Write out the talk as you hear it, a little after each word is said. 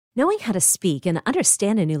Knowing how to speak and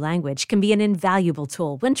understand a new language can be an invaluable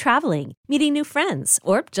tool when traveling, meeting new friends,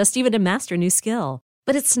 or just even to master a new skill.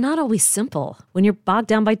 But it's not always simple when you're bogged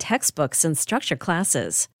down by textbooks and structured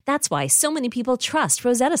classes. That's why so many people trust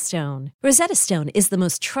Rosetta Stone. Rosetta Stone is the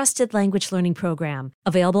most trusted language learning program,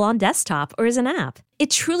 available on desktop or as an app. It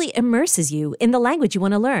truly immerses you in the language you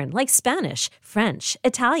want to learn, like Spanish, French,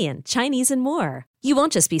 Italian, Chinese, and more. You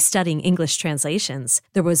won't just be studying English translations.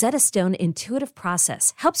 The Rosetta Stone intuitive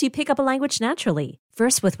process helps you pick up a language naturally,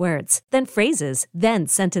 first with words, then phrases, then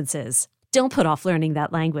sentences. Don't put off learning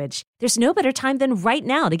that language. There's no better time than right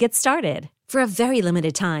now to get started. For a very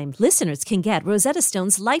limited time, listeners can get Rosetta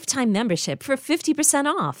Stone's lifetime membership for 50%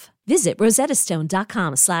 off. Visit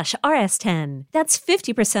rosettastone.com/rs10. That's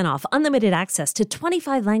 50% off unlimited access to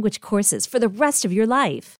 25 language courses for the rest of your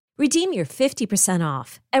life. Redeem your 50%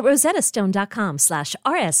 off at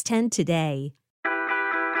rosettastone.com/rs10 today.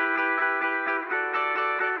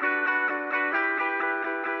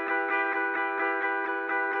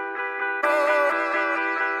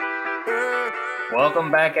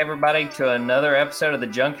 Welcome back, everybody, to another episode of the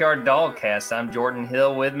Junkyard Dogcast. I'm Jordan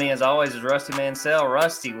Hill. With me, as always, is Rusty Mansell.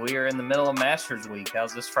 Rusty, we are in the middle of Masters Week.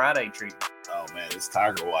 How's this Friday treat you? Oh, man, it's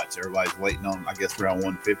Tiger Watch. Everybody's waiting on, I guess, round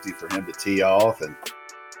 150 for him to tee off. And,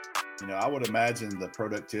 you know, I would imagine the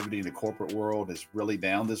productivity in the corporate world is really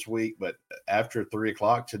down this week. But after 3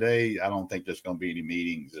 o'clock today, I don't think there's going to be any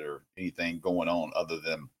meetings or anything going on other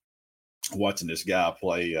than watching this guy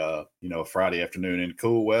play, Friday afternoon in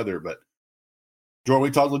cool weather. But Jordan,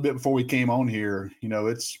 we talked a little bit before we came on here. You know,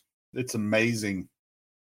 it's amazing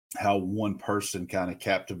how one person kind of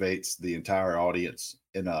captivates the entire audience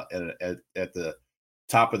at the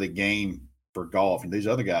top of the game for golf. And these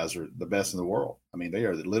other guys are the best in the world. I mean, they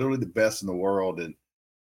are literally the best in the world. And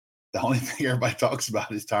the only thing everybody talks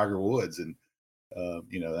about is Tiger Woods. And,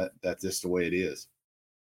 that's just the way it is.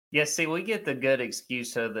 Yeah, see, we get the good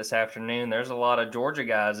excuse of this afternoon. There's a lot of Georgia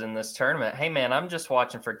guys in this tournament. Hey, man, I'm just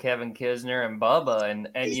watching for Kevin Kisner and Bubba, and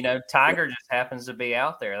Tiger just happens to be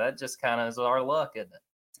out there. That just kind of is our luck, isn't it?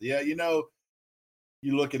 Yeah, you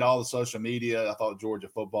look at all the social media. I thought Georgia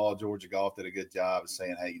football, Georgia golf did a good job of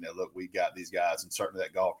saying, hey, look, we got these guys, and certainly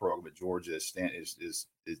that golf program at Georgia is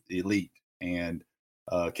elite. And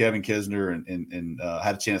Kevin Kisner and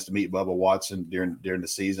had a chance to meet Bubba Watson during the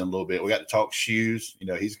season a little bit. We got to talk shoes.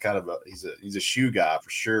 He's kind of he's a shoe guy for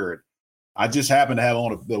sure. I just happened to have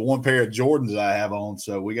on the one pair of Jordans I have on,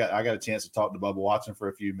 so I got a chance to talk to Bubba Watson for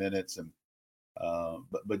a few minutes. And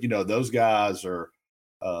but those guys are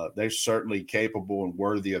they're certainly capable and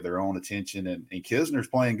worthy of their own attention. And Kisner's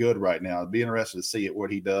playing good right now. It'd be interested to see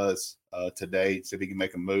what he does today, see if he can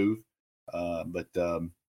make a move.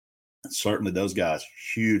 Certainly those guys,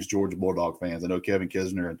 huge Georgia Bulldog fans. I know Kevin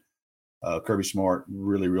Kisner and Kirby Smart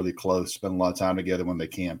really, really close, spend a lot of time together when they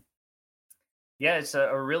can. Yeah, it's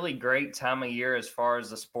a really great time of year as far as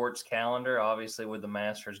the sports calendar, obviously with the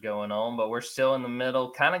Masters going on, but we're still in the middle,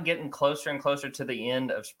 kind of getting closer and closer to the end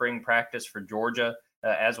of spring practice for Georgia.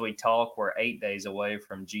 As we talk, we're 8 days away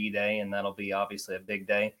from G-Day, and that'll be obviously a big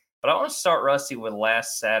day. But I want to start, Rusty, with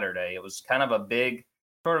last Saturday. It was kind of a big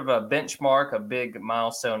sort of a benchmark, a big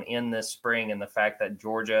milestone in this spring, and the fact that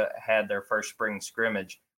Georgia had their first spring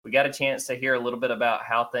scrimmage. We got a chance to hear a little bit about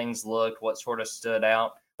how things looked, what sort of stood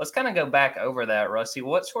out. Let's kind of go back over that, Rusty.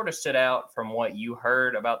 What sort of stood out from what you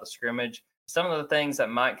heard about the scrimmage? Some of the things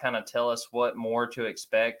that might kind of tell us what more to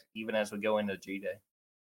expect even as we go into G-Day.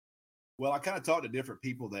 Well, I kind of talk to different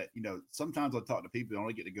people that, sometimes I talk to people that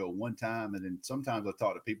only get to go one time, and then sometimes I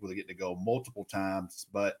talk to people that get to go multiple times.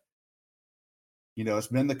 But it's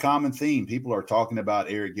been the common theme. People are talking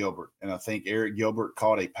about Eric Gilbert, and I think Eric Gilbert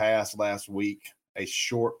caught a pass last week, a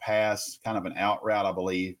short pass, kind of an out route, I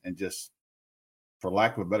believe, and just, for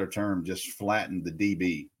lack of a better term, just flattened the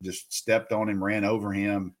DB, just stepped on him, ran over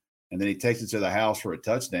him, and then he takes it to the house for a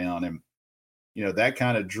touchdown. And, that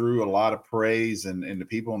kind of drew a lot of praise, and the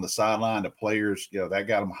people on the sideline, the players, that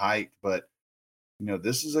got them hyped. But,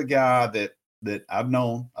 this is a guy that I've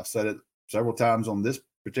known. I've said it several times on this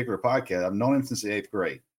particular podcast. I've known him since the 8th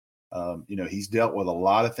grade. He's dealt with a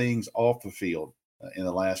lot of things off the field in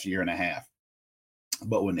the last year and a half.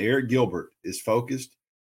 But when Eric Gilbert is focused,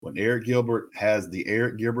 when Eric Gilbert has the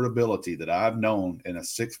Eric Gilbert ability that I've known in a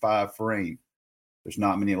 6'5" frame, there's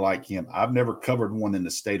not many like him. I've never covered one in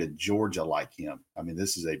the state of Georgia like him. I mean,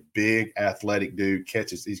 this is a big athletic dude,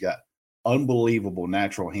 catches. He's got unbelievable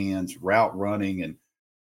natural hands, route running. And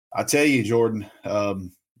I tell you, Jordan,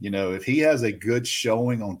 if he has a good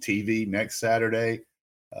showing on TV next Saturday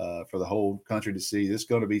for the whole country to see, this is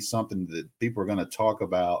going to be something that people are going to talk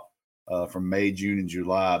about from May, June, and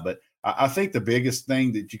July. But I think the biggest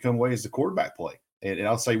thing that you come away is the quarterback play. and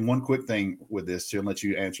I'll say one quick thing with this too, and let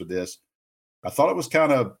you answer this. I thought it was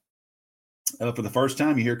kind of for the first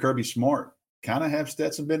time you hear Kirby Smart kind of have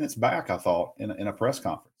Stetson Bennett's back. I thought in a press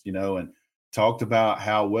conference, and talked about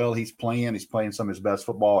how well he's playing. He's playing some of his best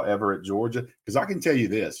football ever at Georgia. Because I can tell you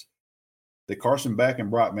this, that Carson Beck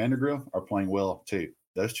and Brock Vandagriff are playing well too.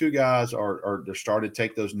 Those two guys are they're starting to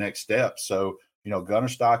take those next steps. So, Gunnar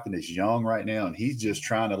Stockton is young right now, and he's just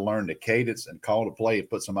trying to learn the cadence and call to play and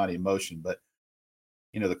put somebody in motion. But,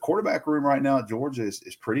 the quarterback room right now at Georgia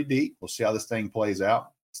is pretty deep. We'll see how this thing plays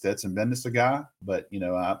out. Stetson Bennett's the guy, but,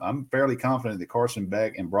 I'm fairly confident that Carson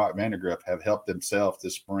Beck and Brock Vandagriff have helped themselves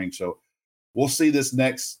this spring. So we'll see this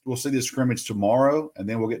scrimmage tomorrow, and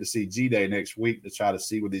then we'll get to see G-Day next week to try to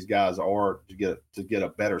see where these guys are to get a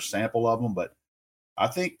better sample of them. But I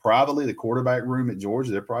think privately the quarterback room at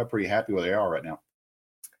Georgia, they're probably pretty happy where they are right now.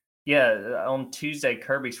 Yeah, on Tuesday,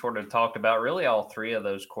 Kirby sort of talked about really all three of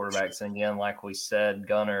those quarterbacks. And again, like we said,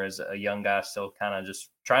 Gunnar is a young guy still kind of just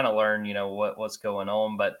trying to learn, what's going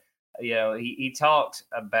on. But, he talked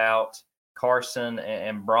about Carson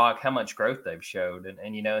and Brock, how much growth they've showed.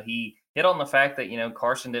 And he hit on the fact that,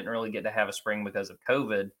 Carson didn't really get to have a spring because of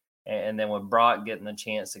COVID. And then with Brock getting the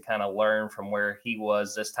chance to kind of learn from where he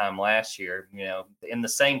was this time last year, in the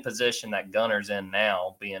same position that Gunnar's in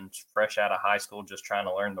now, being fresh out of high school, just trying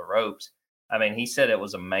to learn the ropes. I mean, he said it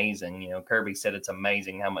was amazing. Kirby said it's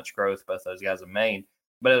amazing how much growth both those guys have made.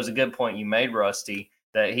 But it was a good point you made, Rusty,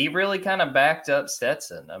 that he really kind of backed up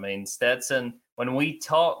Stetson. I mean, Stetson, when we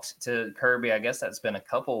talked to Kirby, I guess that's been a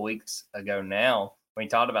couple of weeks ago now, when he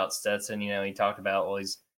talked about Stetson, he talked about, well,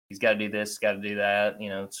 he's got to do this, got to do that,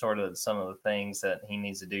 sort of some of the things that he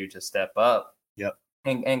needs to do to step up. Yep.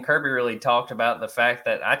 And Kirby really talked about the fact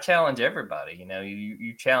that I challenge everybody.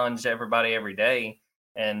 You challenge everybody every day.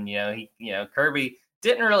 And, Kirby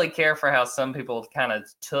didn't really care for how some people kind of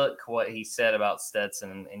took what he said about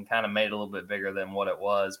Stetson and kind of made it a little bit bigger than what it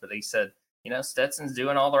was. But he said, Stetson's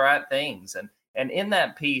doing all the right things. And in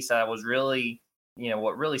that piece, I was really,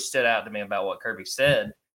 what really stood out to me about what Kirby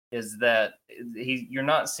said is that you're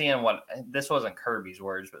not seeing this wasn't Kirby's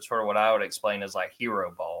words, but sort of what I would explain as like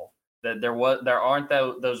hero ball. That there aren't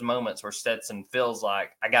those moments where Stetson feels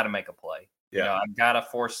like I got to make a play. Yeah. I've got to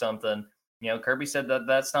force something. Kirby said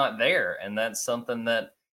that's not there, and that's something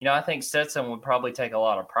that I think Stetson would probably take a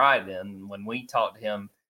lot of pride in. When we talked to him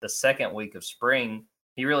the second week of spring,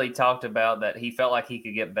 he really talked about that he felt like he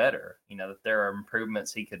could get better. That there are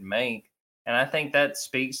improvements he could make. And I think that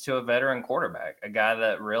speaks to a veteran quarterback, a guy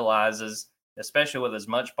that realizes, especially with as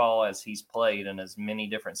much ball as he's played and as many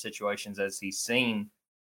different situations as he's seen,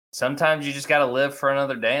 sometimes you just got to live for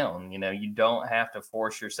another down. You don't have to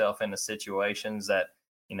force yourself into situations that,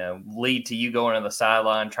 lead to you going to the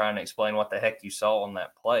sideline trying to explain what the heck you saw on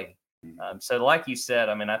that play. So like you said,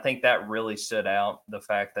 I mean, I think that really stood out, the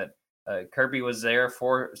fact that Kirby was there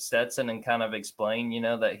for Stetson and kind of explained,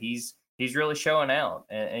 that he's really showing out.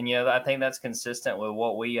 And I think that's consistent with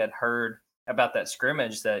what we had heard about that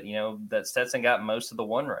scrimmage, that, that Stetson got most of the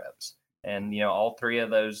 1 reps. And, all three of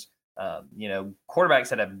those, quarterbacks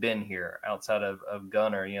that have been here outside of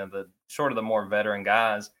Gunnar, the sort of the more veteran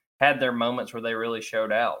guys, had their moments where they really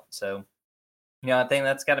showed out. So, I think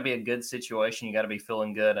that's got to be a good situation. You got to be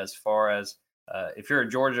feeling good as far as if you're a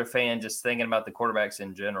Georgia fan, just thinking about the quarterbacks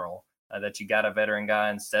in general, that you got a veteran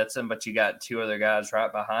guy in Stetson, but you got 2 other guys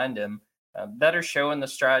right behind him that are showing the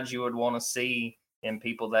strides you would want to see in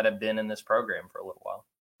people that have been in this program for a little while.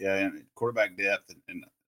 Yeah, and quarterback depth, and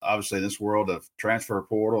obviously this world of transfer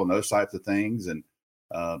portal and those types of things. And,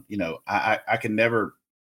 I can never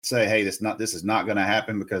say, hey, this is not going to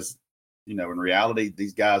happen, because, in reality,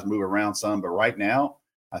 these guys move around some. But right now,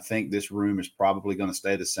 I think this room is probably going to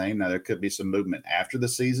stay the same. Now, there could be some movement after the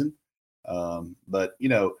season. But,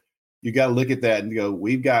 you got to look at that and go,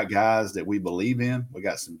 we've got guys that we believe in. We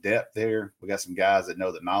got some depth there. We got some guys that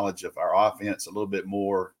know the knowledge of our offense a little bit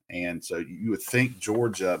more. And so you would think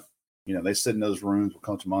Georgia, they sit in those rooms with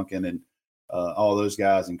Coach Monken and all those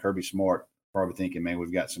guys, and Kirby Smart probably thinking, man,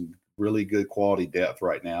 we've got some really good quality depth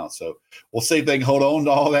right now. So we'll see if they can hold on to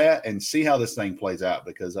all that and see how this thing plays out.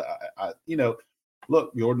 Because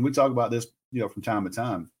look, Jordan, we talk about this, from time to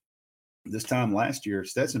time. This time last year,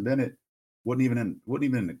 Stetson Bennett wasn't even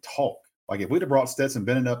in the talk. Like, if we'd have brought Stetson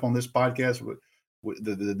Bennett up on this podcast,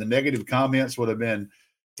 the negative comments would have been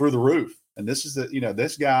through the roof. And this is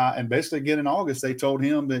this guy. And basically, again, in August, they told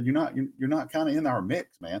him that you're not kind of in our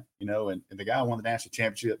mix, man. And the guy won the national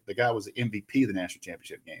championship. The guy was the MVP of the national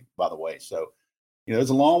championship game, by the way. So, there's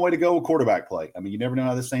a long way to go with quarterback play. I mean, you never know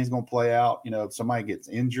how this thing's going to play out. If somebody gets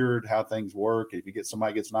injured, how things work. If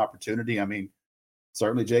somebody gets an opportunity, I mean,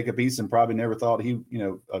 certainly Jacob Eason probably never thought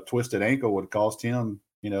a twisted ankle would cost him,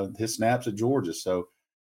 his snaps at Georgia. So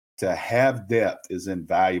to have depth is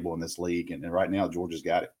invaluable in this league. And right now, Georgia's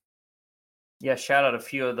got it. Yeah, shout out a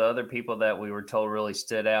few of the other people that we were told really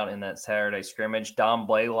stood out in that Saturday scrimmage. Dom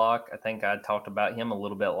Blaylock, I think I talked about him a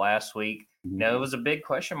little bit last week. Mm-hmm. It was a big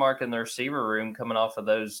question mark in the receiver room coming off of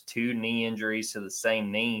those 2 knee injuries to the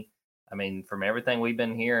same knee. I mean, from everything we've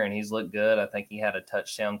been hearing, he's looked good. I think he had a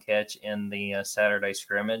touchdown catch in the Saturday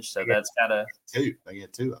scrimmage. So that's got a 2. They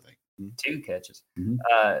had 2, I think. 2 catches.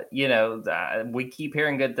 Mm-hmm. We keep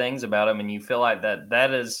hearing good things about him, and you feel like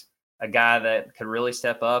that is a guy that could really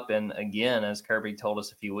step up. And again, as Kirby told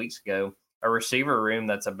us a few weeks ago, a receiver room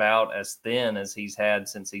that's about as thin as he's had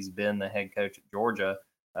since he's been the head coach at Georgia.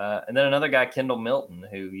 And then another guy, Kendall Milton,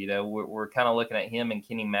 who, we're kind of looking at him and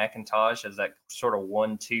Kenny McIntosh as that sort of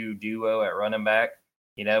 1-2 duo at running back,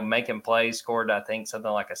 making plays, scored, I think, something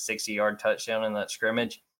like a 60-yard touchdown in that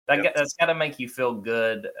scrimmage. That's got to make you feel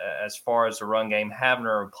good as far as the run game, having to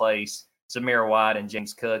replace Zamir White and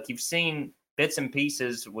James Cook. You've seen bits and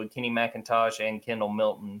pieces with Kenny McIntosh and Kendall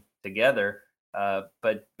Milton together,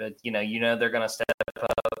 but they're going to step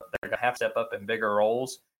up. They're going to have to step up in bigger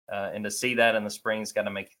roles, and to see that in the spring has got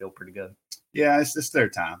to make you feel pretty good. Yeah, it's their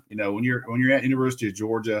time. When you're at University of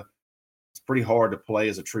Georgia, it's pretty hard to play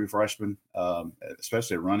as a true freshman,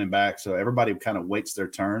 especially at running back. So everybody kind of waits their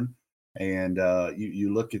turn. And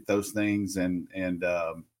you look at those things, and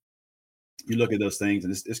you look at those things,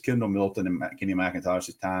 and it's Kendall Milton and Kenny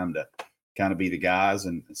McIntosh's time to kind of be the guys,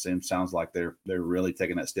 and it sounds like they're really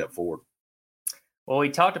taking that step forward. Well, we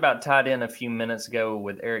talked about tight end a few minutes ago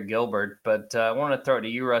with Eric Gilbert, but I want to throw it to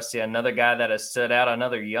you, Rusty. Another guy that has stood out,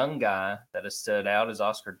 another young guy that has stood out is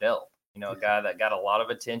Oscar Delp. A guy that got a lot of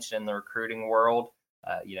attention in the recruiting world.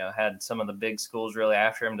 Had some of the big schools really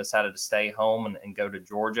after him, decided to stay home and go to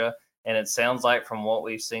Georgia. And it sounds like from what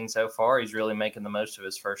we've seen so far, he's really making the most of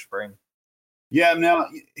his first spring. Yeah. Now,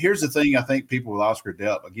 here's the thing. I think people with Oscar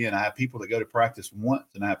Delp, again, I have people that go to practice once,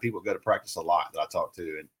 and I have people that go to practice a lot that I talk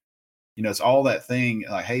to. And, it's all that thing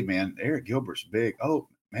like, hey, man, Eric Gilbert's big. Oh,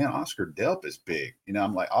 man, Oscar Delp is big.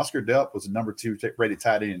 I'm like, Oscar Delp was the number 2 rated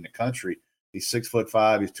tight end in the country. He's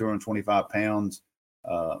 6'5". He's 225 pounds.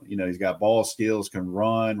 He's got ball skills, can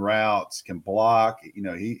run routes, can block.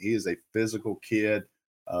 He is a physical kid.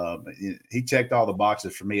 He checked all the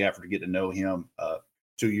boxes for me after getting to know him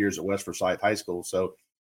 2 years at West Forsyth High School. So,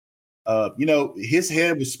 his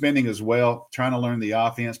head was spinning as well, trying to learn the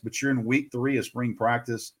offense. But you're in week 3 of spring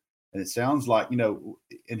practice, and it sounds like,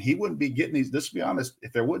 and he wouldn't be getting these. Let's be honest,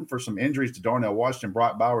 if there wasn't for some injuries to Darnell Washington,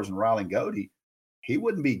 Brock Bowers, and Rylan Godey, he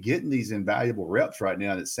wouldn't be getting these invaluable reps right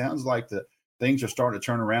now. And it sounds like the things are starting to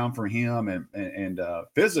turn around for him, and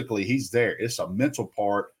physically he's there. It's a mental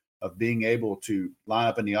part of being able to line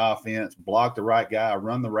up in the offense, block the right guy,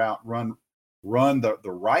 run the route, run the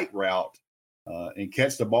right route, and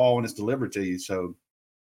catch the ball when it's delivered to you. So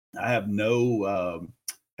I have no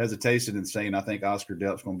hesitation in saying I think Oscar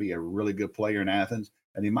Delp's going to be a really good player in Athens,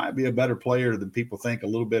 and he might be a better player than people think a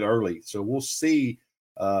little bit early. So we'll see,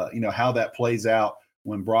 how that plays out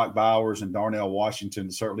when Brock Bowers and Darnell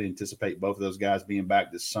Washington, certainly anticipate both of those guys being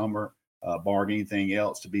back this summer. Barring anything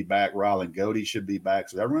else to be back. Rylan Godey should be back.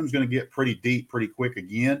 So that room's going to get pretty deep pretty quick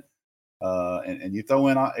again. And you throw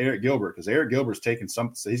in Eric Gilbert, because Eric Gilbert's taking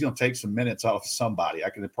he's going to take some minutes off somebody. I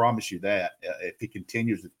can promise you that if he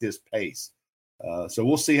continues at this pace. So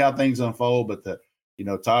we'll see how things unfold. But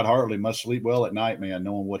Todd Hartley must sleep well at night, man,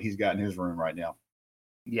 knowing what he's got in his room right now.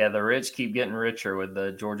 Yeah, the rich keep getting richer with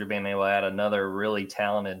the Georgia being able to add another really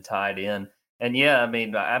talented tight end. And yeah, I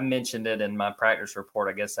mean, I mentioned it in my practice report.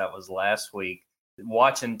 I guess that was last week.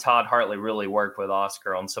 Watching Todd Hartley really work with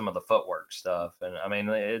Oscar on some of the footwork stuff. And I mean,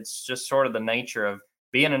 it's just sort of the nature of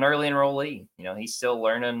being an early enrollee. He's still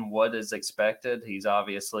learning what is expected. He's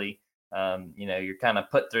obviously, you're kind of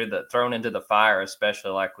thrown into the fire,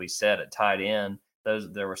 especially like we said at tight end.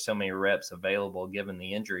 There were so many reps available given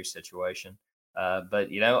the injury situation. But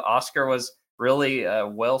Oscar was really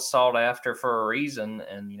well sought after for a reason.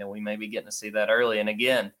 And, we may be getting to see that early. And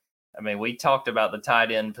again, I mean, we talked about the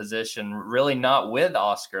tight end position, really not with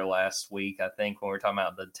Oscar last week. I think when we were talking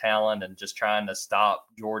about the talent and just trying to stop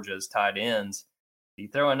Georgia's tight ends, if you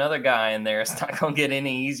throw another guy in there, it's not going to get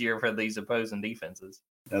any easier for these opposing defenses.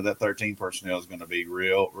 That 13 personnel is going to be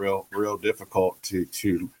real difficult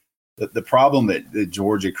to the problem that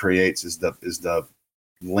Georgia creates is the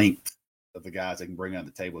length of the guys they can bring on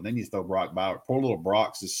the table. And then you throw Brock Bowers. Poor little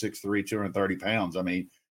Brock's is 6'3", 230 pounds. I mean,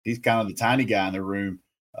 he's kind of the tiny guy in the room.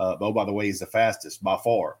 Oh, by the way, he's the fastest by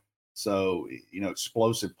far. So,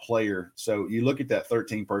 explosive player. So you look at that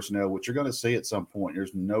 13 personnel, which you're going to see at some point.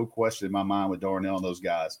 There's no question in my mind with Darnell and those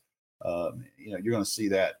guys. You're going to see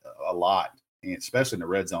that a lot, and especially in the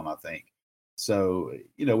red zone, I think. So,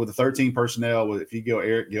 with the 13 personnel, if you go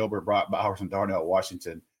Eric Gilbert, Brock Bowers, and Darnell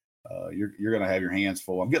Washington, you're going to have your hands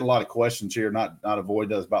full. I'm getting a lot of questions here, not avoid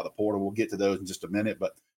those about the portal. We'll get to those in just a minute,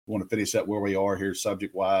 but we want to finish up where we are here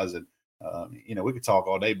subject-wise. And, we could talk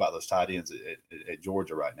all day about those tight ends at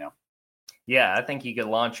Georgia right now. Yeah, I think you could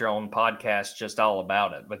launch your own podcast just all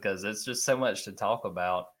about it because it's just so much to talk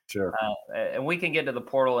about. Sure. And we can get to the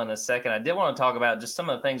portal in a second. I did want to talk about just some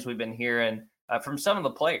of the things we've been hearing from some of the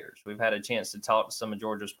players. We've had a chance to talk to some of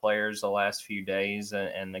Georgia's players the last few days.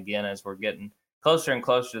 And again, as we're getting closer and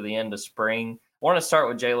closer to the end of spring, I want to start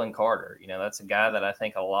with Jalen Carter. That's a guy that I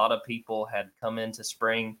think a lot of people had come into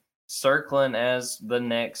spring circling as the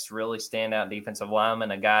next really standout defensive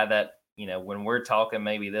lineman, a guy that, when we're talking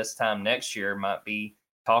maybe this time next year might be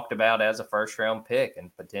talked about as a first-round pick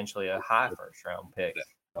and potentially a high first-round pick.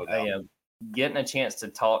 Getting a chance to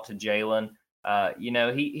talk to Jalen,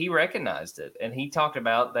 he recognized it, and he talked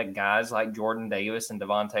about that guys like Jordan Davis and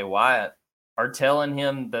Devontae Wyatt are telling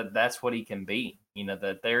him that that's what he can be,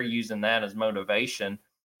 that they're using that as motivation.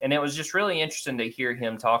 And it was just really interesting to hear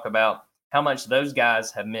him talk about how much those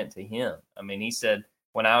guys have meant to him. I mean, he said,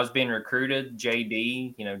 when I was being recruited,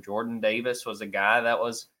 JD, Jordan Davis was a guy that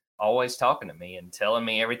was always talking to me and telling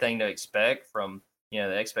me everything to expect from, the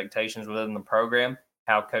expectations within the program,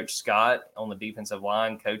 how Coach Scott on the defensive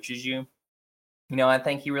line coaches you. I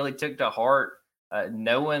think he really took to heart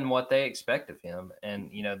knowing what they expect of him. And,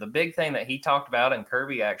 the big thing that he talked about, and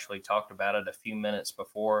Kirby actually talked about it a few minutes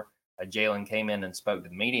before Jalen came in and spoke to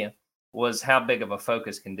the media, was how big of a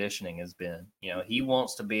focus conditioning has been. He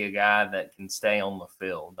wants to be a guy that can stay on the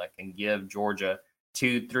field, that can give Georgia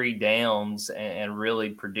 2-3 downs and really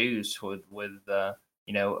produce with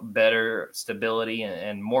better stability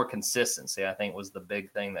and more consistency, I think was the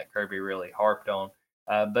big thing that Kirby really harped on.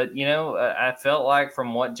 But I felt like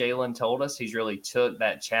from what Jalen told us, he's really took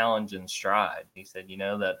that challenge in stride. He said,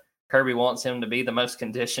 that Kirby wants him to be the most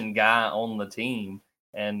conditioned guy on the team.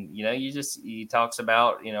 And, he talks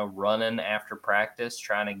about, running after practice,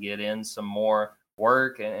 trying to get in some more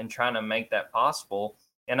work and trying to make that possible.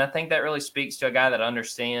 And I think that really speaks to a guy that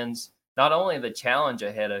understands not only the challenge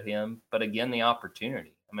ahead of him, but again, the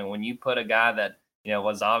opportunity. I mean, when you put a guy that,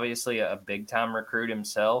 was obviously a big time recruit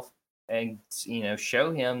himself and,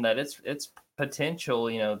 show him that it's potential,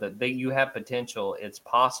 that you have potential, it's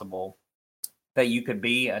possible that you could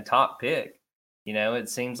be a top pick. It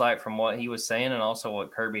seems like from what he was saying and also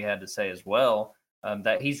what Kirby had to say as well,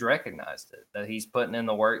 that he's recognized it, that he's putting in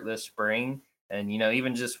the work this spring. And,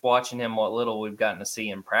 even just watching him, what little we've gotten to see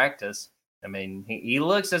in practice, I mean, he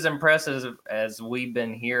looks as impressive as we've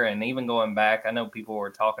been hearing, even going back. I know people were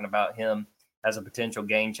talking about him as a potential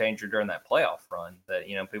game changer during that playoff run, that,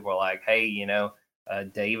 people are like, hey,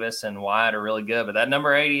 Davis and Wyatt are really good, but that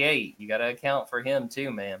number 88, you got to account for him too,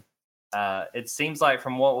 man. It seems like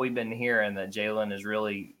from what we've been hearing that Jalen is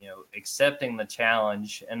really, accepting the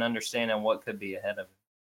challenge and understanding what could be ahead of him.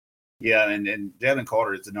 Yeah, and Jalen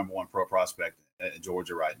Carter is the number one pro prospect at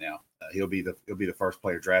Georgia right now. He'll be the first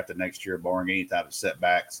player drafted next year, barring any type of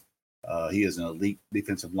setbacks. He is an elite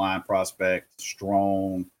defensive line prospect,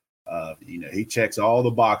 strong. He checks all the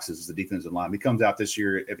boxes as a defensive line. He comes out this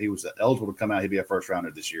year. If he was eligible to come out, he'd be a first rounder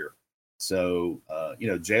this year. So,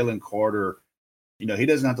 Jalen Carter, he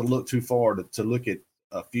doesn't have to look too far to look at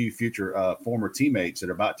a few future former teammates that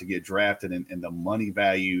are about to get drafted and the money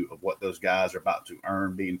value of what those guys are about to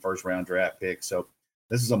earn being first round draft picks. So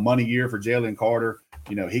this is a money year for Jalen Carter.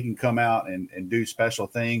 He can come out and do special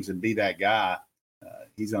things and be that guy.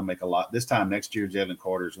 He's going to make a lot. This time next year, Jalen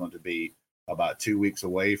Carter is going to be about 2 weeks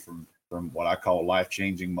away from what I call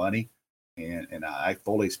life-changing money. And I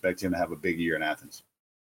fully expect him to have a big year in Athens.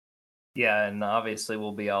 Yeah, and obviously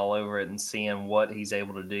we'll be all over it and seeing what he's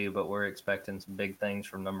able to do, but we're expecting some big things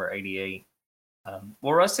from number 88.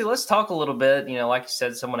 Well, Rusty, let's talk a little bit. Like you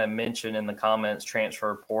said, someone had mentioned in the comments,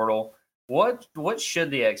 transfer portal. What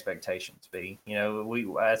should the expectations be?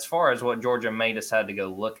 We as far as what Georgia may decide to go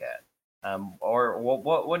look at, or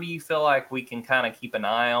what do you feel like we can kind of keep an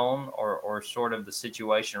eye on, or sort of the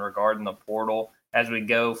situation regarding the portal as we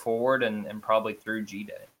go forward and probably through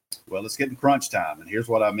G-Day? Well, let's get in crunch time, and here's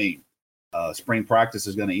what I mean. Spring practice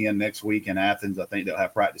is going to end next week in Athens. I think they'll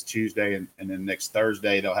have practice Tuesday, and then next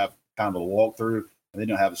Thursday they'll have kind of a walkthrough, and then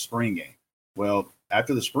they'll have a spring game. Well,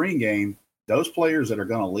 after the spring game, those players that are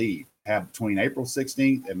going to leave have between April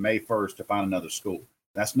 16th and May 1st to find another school.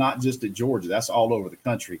 That's not just at Georgia. That's all over the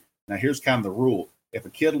country. Now, here's kind of the rule. if a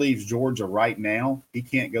kid leaves Georgia right now, he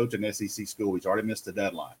can't go to an SEC school. He's already missed the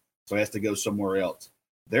deadline, so he has to go somewhere else.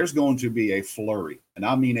 There's going to be a flurry, and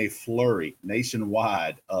I mean a flurry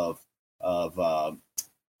nationwide of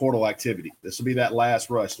portal activity. This will be that last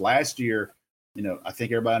rush. Last year, I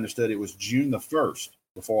think everybody understood it was June the 1st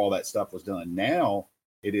before all that stuff was done. Now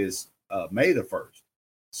it is May the 1st.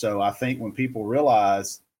 So I think when people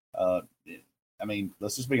realize,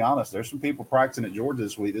 let's just be honest, there's some people practicing at Georgia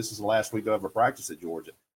this week. This is the last week they'll ever practice at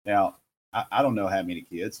Georgia. Now, I don't know how many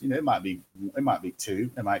kids. It might be 2, it might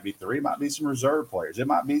be 3, it might be some reserve players. It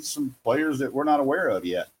might be some players that we're not aware of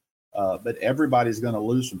yet. But everybody's going to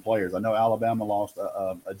lose some players. I know Alabama lost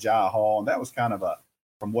a Jai Hall, and that was kind of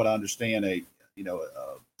from what I understand, a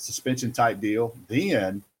suspension type deal.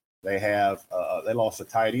 Then they lost a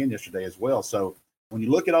tight end yesterday as well. So when you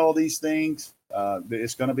look at all these things,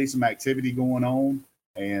 it's going to be some activity going on.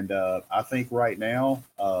 And I think right now,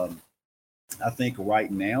 the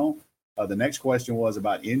next question was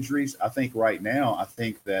about injuries. I think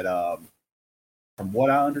that from what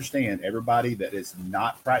I understand, everybody that is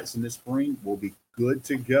not practicing this spring will be good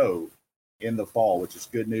to go in the fall, which is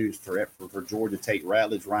good news for Georgia. Tate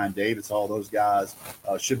Ratledge, Ryan Davis, all those guys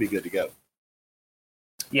should be good to go.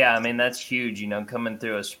 Yeah, that's huge. Coming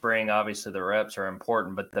through a spring, obviously the reps are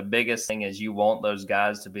important, but the biggest thing is you want those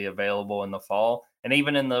guys to be available in the fall. And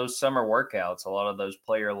even in those summer workouts, a lot of those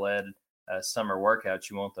player-led summer workouts,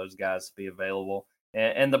 you want those guys to be available.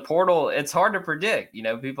 And the portal, it's hard to predict.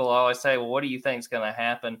 People always say, well, what do you think is going to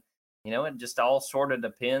happen? It just all sort of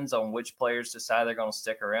depends on which players decide they're going to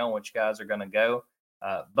stick around, which guys are going to go.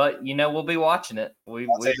 But, we'll be watching it.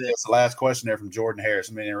 That's the last question there from Jordan Harris.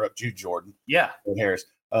 I'm going to interrupt you, Jordan. Yeah. Jordan Harris.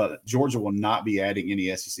 Georgia will not be adding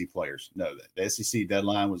any SEC players. No, the SEC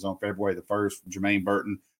deadline was on February the 1st. Jermaine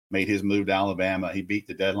Burton made his move to Alabama. He beat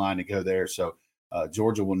the deadline to go there. So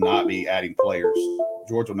Georgia will not be adding players.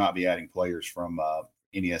 Georgia will not be adding players from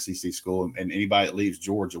any SEC school. And anybody that leaves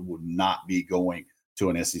Georgia would not be going to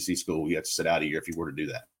an SEC school. You have to sit out a year if you were to do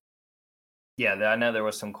that. Yeah, I know there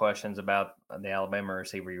was some questions about the Alabama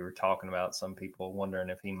receiver you were talking about. Some people wondering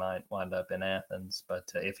if he might wind up in Athens,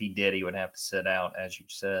 but if he did, he would have to sit out, as you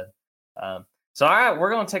said. So, all right,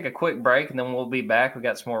 we're going to take a quick break, and then we'll be back. We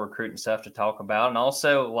got some more recruiting stuff to talk about, and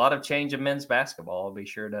also a lot of change in men's basketball. I'll be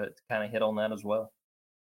sure to kind of hit on that as well.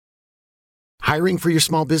 Hiring for your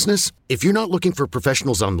small business? If you're not looking for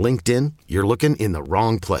professionals on LinkedIn, you're looking in the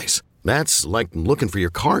wrong place. That's like looking for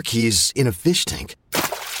your car keys in a fish tank.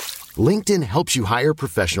 LinkedIn helps you hire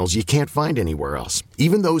professionals you can't find anywhere else,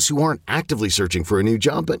 even those who aren't actively searching for a new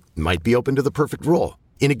job but might be open to the perfect role.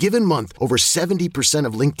 In a given month, over 70%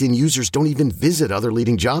 of LinkedIn users don't even visit other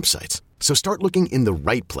leading job sites. So start looking in the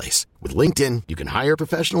right place. With LinkedIn, you can hire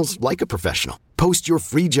professionals like a professional. Post your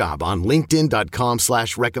free job on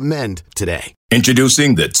linkedin.com/recommend today.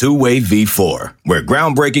 Introducing the Two-Way V4, where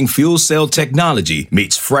groundbreaking fuel cell technology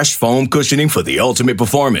meets fresh foam cushioning for the ultimate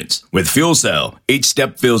performance. With Fuel Cell, each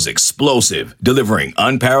step feels explosive, delivering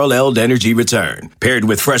unparalleled energy return. Paired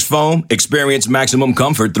with fresh foam, experience maximum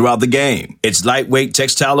comfort throughout the game. Its lightweight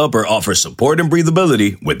textile upper offers support and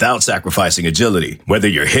breathability without sacrificing agility. Whether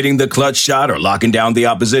you're hitting the clutch shot or locking down the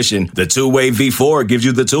opposition, the Two-Way V4 gives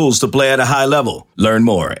you the tools to play at a high level. Learn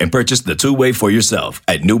more and purchase the Two-Way for yourself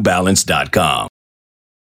at newbalance.com.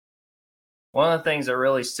 One of the things that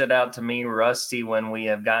really stood out to me, Rusty, when we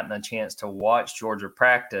have gotten a chance to watch Georgia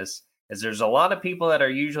practice is there's a lot of people that are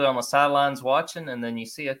usually on the sidelines watching, and then you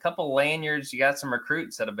see a couple lanyards. You got some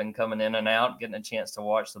recruits that have been coming in and out, getting a chance to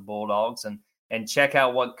watch the Bulldogs and check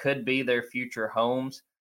out what could be their future homes.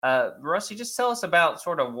 Rusty, just tell us about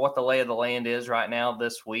sort of what the lay of the land is right now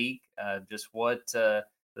this week, just what the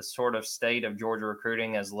sort of state of Georgia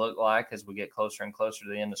recruiting has looked like as we get closer and closer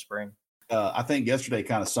to the end of spring. I think yesterday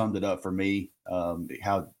kind of summed it up for me,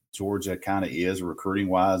 how Georgia kind of is recruiting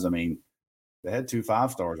wise. I mean, they had 2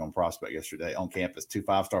 5-stars on prospect yesterday on campus, 2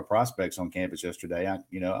 5-star prospects on campus yesterday. I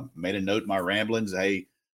made a note in my ramblings, hey, a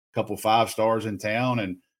couple 5-stars in town.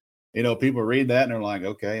 And, people read that and they're like,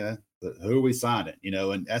 okay, who are we signing?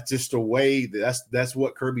 And that's just a way that's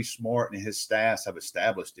what Kirby Smart and his staffs have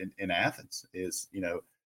established in Athens is,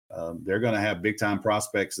 they're going to have big time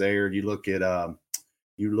prospects there. You look at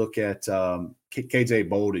KJ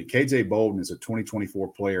Bolden. KJ Bolden is a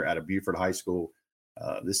 2024 player out of Buford High School.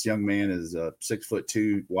 This young man is a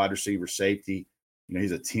 6'2" wide receiver safety.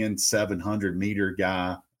 He's a 10-700 meter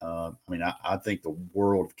guy. I think the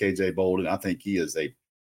world of KJ Bolden. I think he is a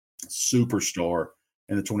superstar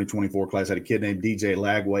in the 2024 class. Had a kid named DJ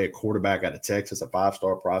Lagway, a quarterback out of Texas, a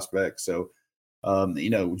 5-star prospect. So,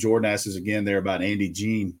 Jordan asks us again there about Andy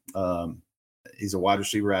Jean. He's a wide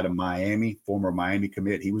receiver out of Miami, former Miami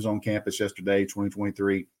commit. He was on campus yesterday,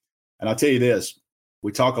 2023. And I'll tell you this,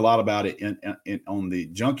 we talk a lot about it on the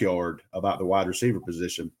junkyard about the wide receiver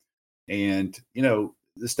position. And,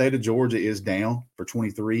 the state of Georgia is down for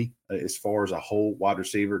 23 as far as a whole wide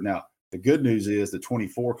receiver. Now, the good news is the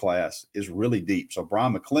 24 class is really deep. So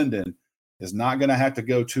Brian McClendon is not going to have to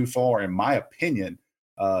go too far, in my opinion,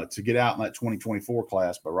 to get out in that 2024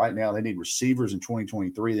 class. But right now they need receivers in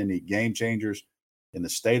 2023. They need game changers. And the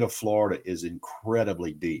state of Florida is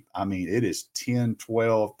incredibly deep. I mean, it is 10,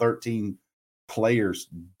 12, 13 players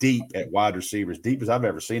deep at wide receivers, deep as I've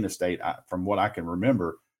ever seen a state from what I can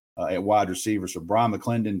remember at wide receivers. So Brian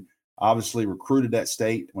McClendon obviously recruited that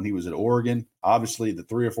state when he was at Oregon. Obviously, the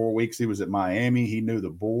 3 or 4 weeks he was at Miami, he knew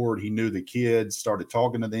the board, he knew the kids, started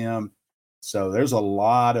talking to them. So there's a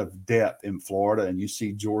lot of depth in Florida, and you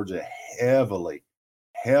see Georgia heavily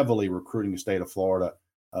recruiting the state of Florida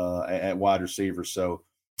at wide receivers. So,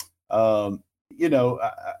 I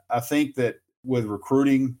think that with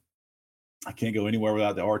recruiting, I can't go anywhere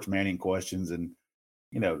without the Arch Manning questions. And,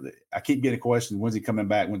 I keep getting questions, when's he coming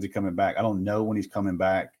back? When's he coming back? I don't know when he's coming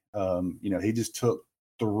back. He just took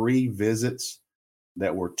 3 visits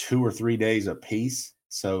that were 2 or 3 days apiece.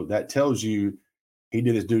 So that tells you he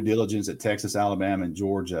did his due diligence at Texas, Alabama, and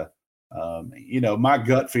Georgia. My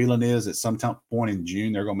gut feeling is at some point in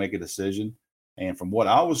June, they're going to make a decision. And from what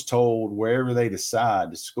I was told, wherever they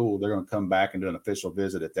decide the school, they're going to come back and do an official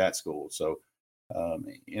visit at that school. So,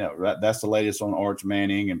 that's the latest on Arch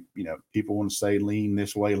Manning. And, people want to say lean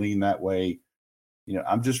this way, lean that way.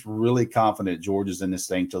 I'm just really confident Georgia's in this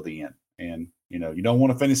thing till the end. And, you don't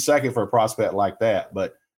want to finish second for a prospect like that.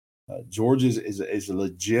 But Georgia is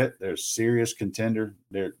legit. They're a serious contender.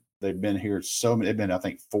 They've been here they've been, I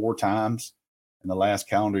think, 4 times in the last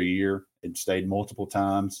calendar year and stayed multiple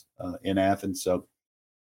times in Athens. So,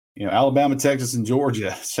 Alabama, Texas, and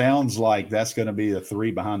Georgia sounds like that's going to be the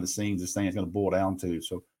 3 behind the scenes this thing is going to boil down to.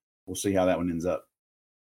 So we'll see how that one ends up.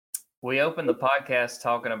 We opened the podcast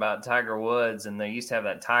talking about Tiger Woods, and they used to have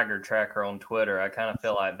that Tiger tracker on Twitter. I kind of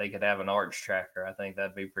feel like they could have an Arch tracker. I think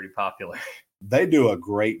that'd be pretty popular. They do a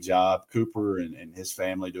great job. Cooper and his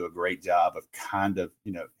family do a great job of kind of,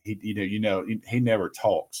 he never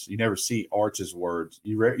talks. You never see Arch's words.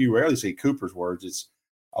 You rarely see Cooper's words. It's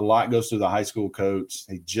a lot goes through the high school coach.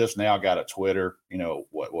 He just now got a Twitter,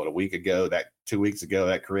 a week ago, 2 weeks ago,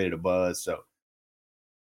 that created a buzz. So,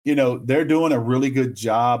 they're doing a really good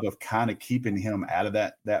job of kind of keeping him out of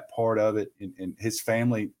that part of it. And his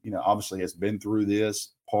family, obviously has been through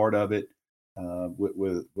this part of it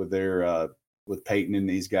with Peyton and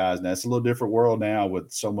these guys. Now it's a little different world now with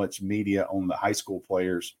so much media on the high school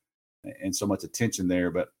players and so much attention there.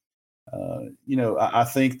 But, I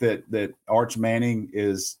think that Arch Manning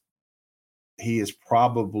is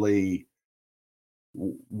probably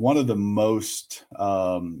one of the most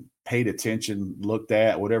paid attention, looked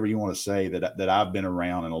at, whatever you want to say, that I've been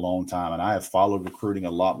around in a long time. And I have followed recruiting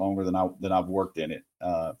a lot longer than I've worked in it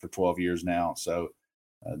for 12 years now. So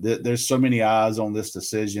there's so many eyes on this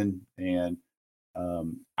decision. And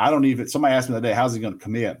somebody asked me the other day, how's he going to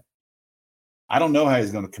commit? I don't know how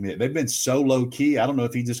he's going to commit. They've been so low key. I don't know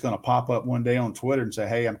if he's just going to pop up one day on Twitter and say,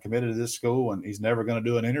 hey, I'm committed to this school, and he's never going to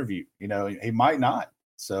do an interview. He might not.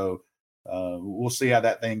 So we'll see how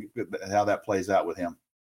that plays out with him.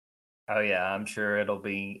 Oh, yeah, I'm sure it'll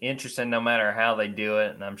be interesting no matter how they do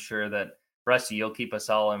it. And I'm sure that, Rusty, you'll keep us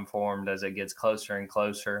all informed as it gets closer and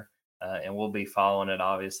closer. And we'll be following it,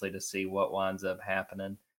 obviously, to see what winds up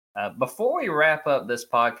happening. Before we wrap up this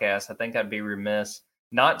podcast, I think I'd be remiss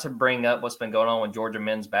not to bring up what's been going on with Georgia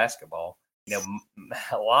men's basketball.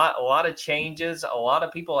 A lot of changes, a lot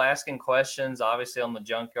of people asking questions, obviously on the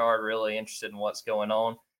junkyard, really interested in what's going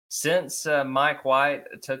on. Since Mike White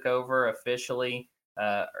took over officially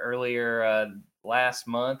earlier last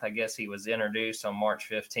month, I guess he was introduced on March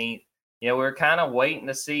 15th. We were kind of waiting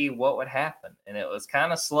to see what would happen. And it was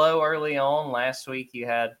kind of slow early on. Last week you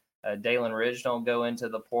had Dalen Ridgenell go into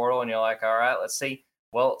the portal, and you're like, all right, let's see.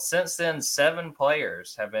 Well, since then, 7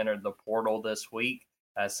 players have entered the portal this week.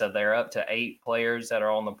 So they're up to 8 players that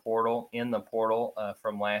are in the portal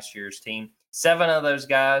from last year's team. 7 of those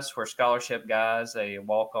guys were scholarship guys. A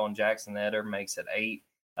walk-on Jackson Eder makes it 8.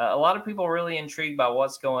 A lot of people really intrigued by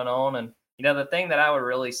what's going on. And, the thing that I would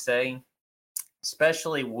really say,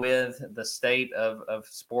 especially with the state of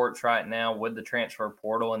sports right now, with the transfer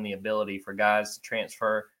portal and the ability for guys to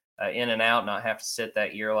transfer in and out, not have to sit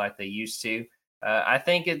that year like they used to, I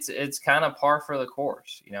think it's kind of par for the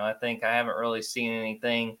course. I think I haven't really seen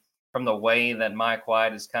anything from the way that Mike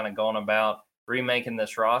White has kind of gone about remaking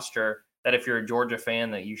this roster that if you're a Georgia fan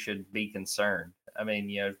that you should be concerned. I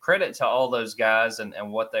mean, credit to all those guys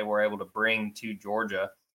and what they were able to bring to Georgia.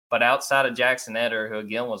 But outside of Jackson Etter, who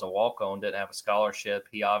again was a walk-on, didn't have a scholarship,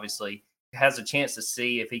 he obviously has a chance to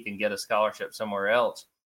see if he can get a scholarship somewhere else.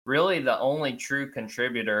 Really, the only true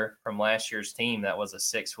contributor from last year's team that was a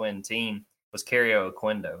 6-win team was Cario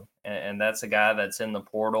Oquendo. And that's a guy that's in the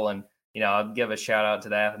portal. And, I'll give a shout out to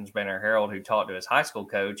the Athens Banner Herald, who talked to his high school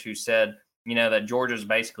coach, who said, that Georgia's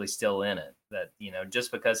basically still in it. That,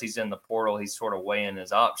 just because he's in the portal, he's sort of weighing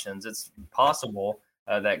his options. It's possible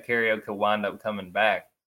that Cario could wind up coming back.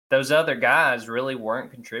 Those other guys really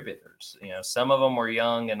weren't contributors. Some of them were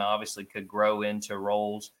young and obviously could grow into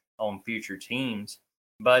roles on future teams.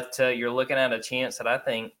 But you're looking at a chance that I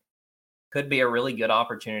think could be a really good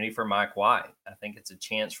opportunity for Mike White. I think it's a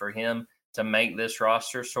chance for him to make this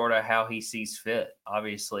roster sort of how he sees fit.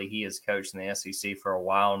 Obviously, he has coached in the SEC for a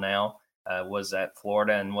while now, was at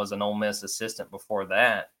Florida and was an Ole Miss assistant before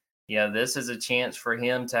that. This is a chance for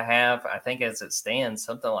him to have, I think as it stands,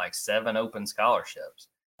 something like 7 open scholarships.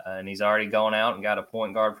 And he's already gone out and got a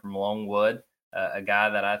point guard from Longwood, a guy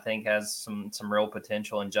that I think has some real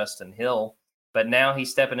potential in Justin Hill. But now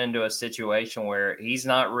he's stepping into a situation where he's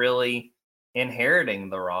not really inheriting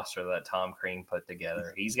the roster that Tom Crean put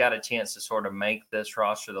together. He's got a chance to sort of make this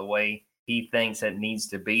roster the way he thinks it needs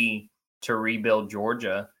to be to rebuild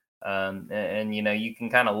Georgia. And you can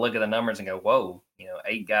kind of look at the numbers and go, whoa,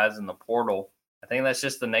 8 guys in the portal. I think that's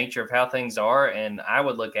just the nature of how things are. And I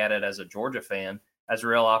would look at it as a Georgia fan as a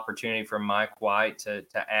real opportunity for Mike White to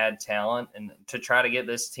add talent and to try to get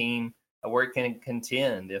this team where it can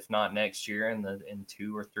contend, if not next year, in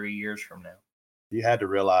 2 or 3 years from now. You had to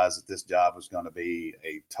realize that this job was going to be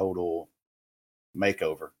a total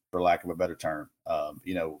makeover, for lack of a better term.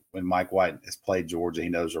 When Mike White has played Georgia, he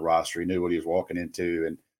knows the roster. He knew what he was walking into.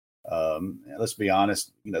 And let's be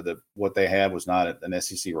honest, what they had was not an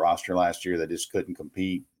SEC roster last year. They just couldn't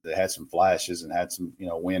compete. They had some flashes and had some,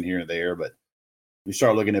 win here and there. But you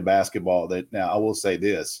start looking at basketball. Now, I will say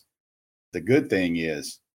this. The good thing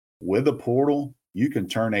is, with the portal, you can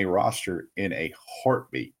turn a roster in a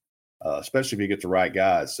heartbeat, especially if you get the right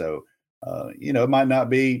guys. So, it might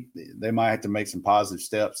not be – they might have to make some positive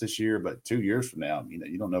steps this year, but 2 years from now,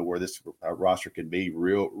 you don't know where this roster could be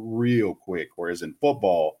real quick. Whereas in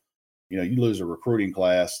football, you lose a recruiting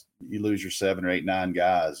class, you lose your 7 or 8, 9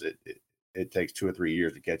 guys. It takes 2 or 3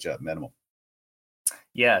 years to catch up minimum.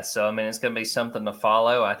 Yeah, so it's going to be something to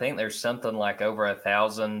follow. I think there's something like over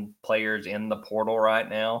 1,000 players in the portal right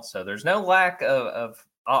now. So there's no lack of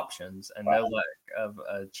options and no lack of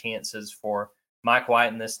chances for Mike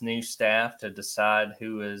White and this new staff to decide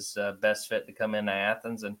who is best fit to come into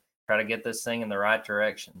Athens and try to get this thing in the right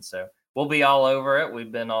direction. So we'll be all over it.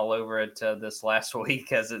 We've been all over it this last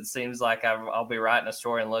week, as it seems like I'll be writing a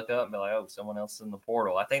story and look up and be like, oh, someone else is in the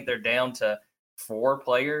portal. I think they're down to 4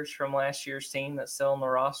 players from last year's team that's still on the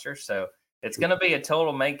roster. So it's going to be a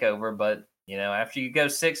total makeover. But, after you go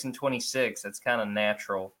 6-26, it's kind of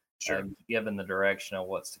natural, given the direction of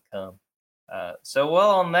what's to come.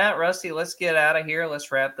 On that, Rusty, let's get out of here.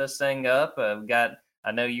 Let's wrap this thing up.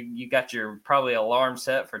 I know you got your probably alarm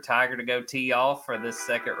set for Tiger to go tee off for this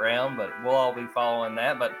second round, but we'll all be following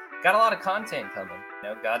that. But got a lot of content coming.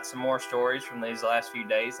 Got some more stories from these last few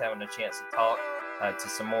days, having a chance to talk to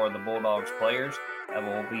some more of the Bulldogs players.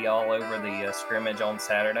 We'll be all over the scrimmage on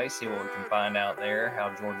Saturday, see what we can find out there,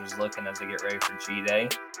 how Georgia's looking as they get ready for G-Day.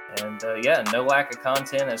 And, no lack of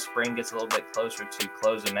content as spring gets a little bit closer to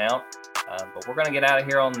closing out. But we're going to get out of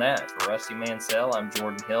here on that. For Rusty Mansell, I'm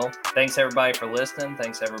Jordan Hill. Thanks, everybody, for listening.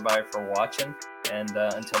 Thanks, everybody, for watching. And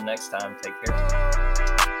until next time, take care.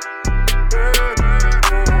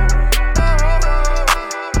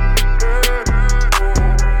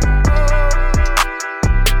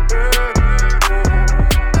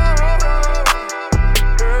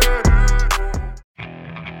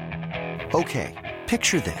 Okay,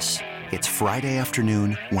 picture this. It's Friday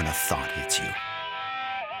afternoon when a thought hits you.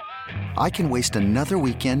 I can waste another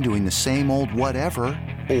weekend doing the same old whatever,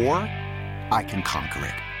 or I can conquer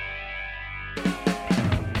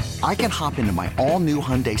it. I can hop into my all-new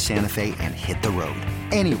Hyundai Santa Fe and hit the road.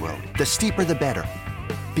 Any road. The steeper, the better.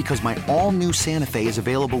 Because my all-new Santa Fe is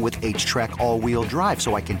available with H-Track all-wheel drive,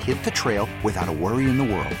 so I can hit the trail without a worry in the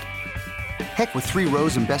world. Heck, with 3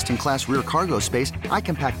 rows and best-in-class rear cargo space, I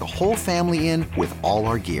can pack the whole family in with all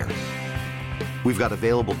our gear. We've got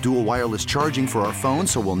available dual wireless charging for our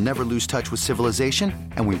phones, so we'll never lose touch with civilization,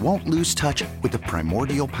 and we won't lose touch with the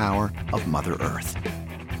primordial power of Mother Earth.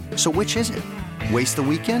 So which is it? Waste the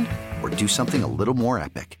weekend or do something a little more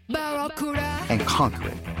epic? And conquer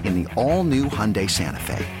it in the all-new Hyundai Santa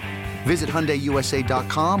Fe. Visit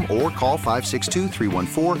HyundaiUSA.com or call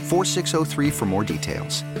 562-314-4603 for more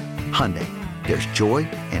details. Hyundai, there's joy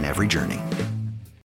in every journey.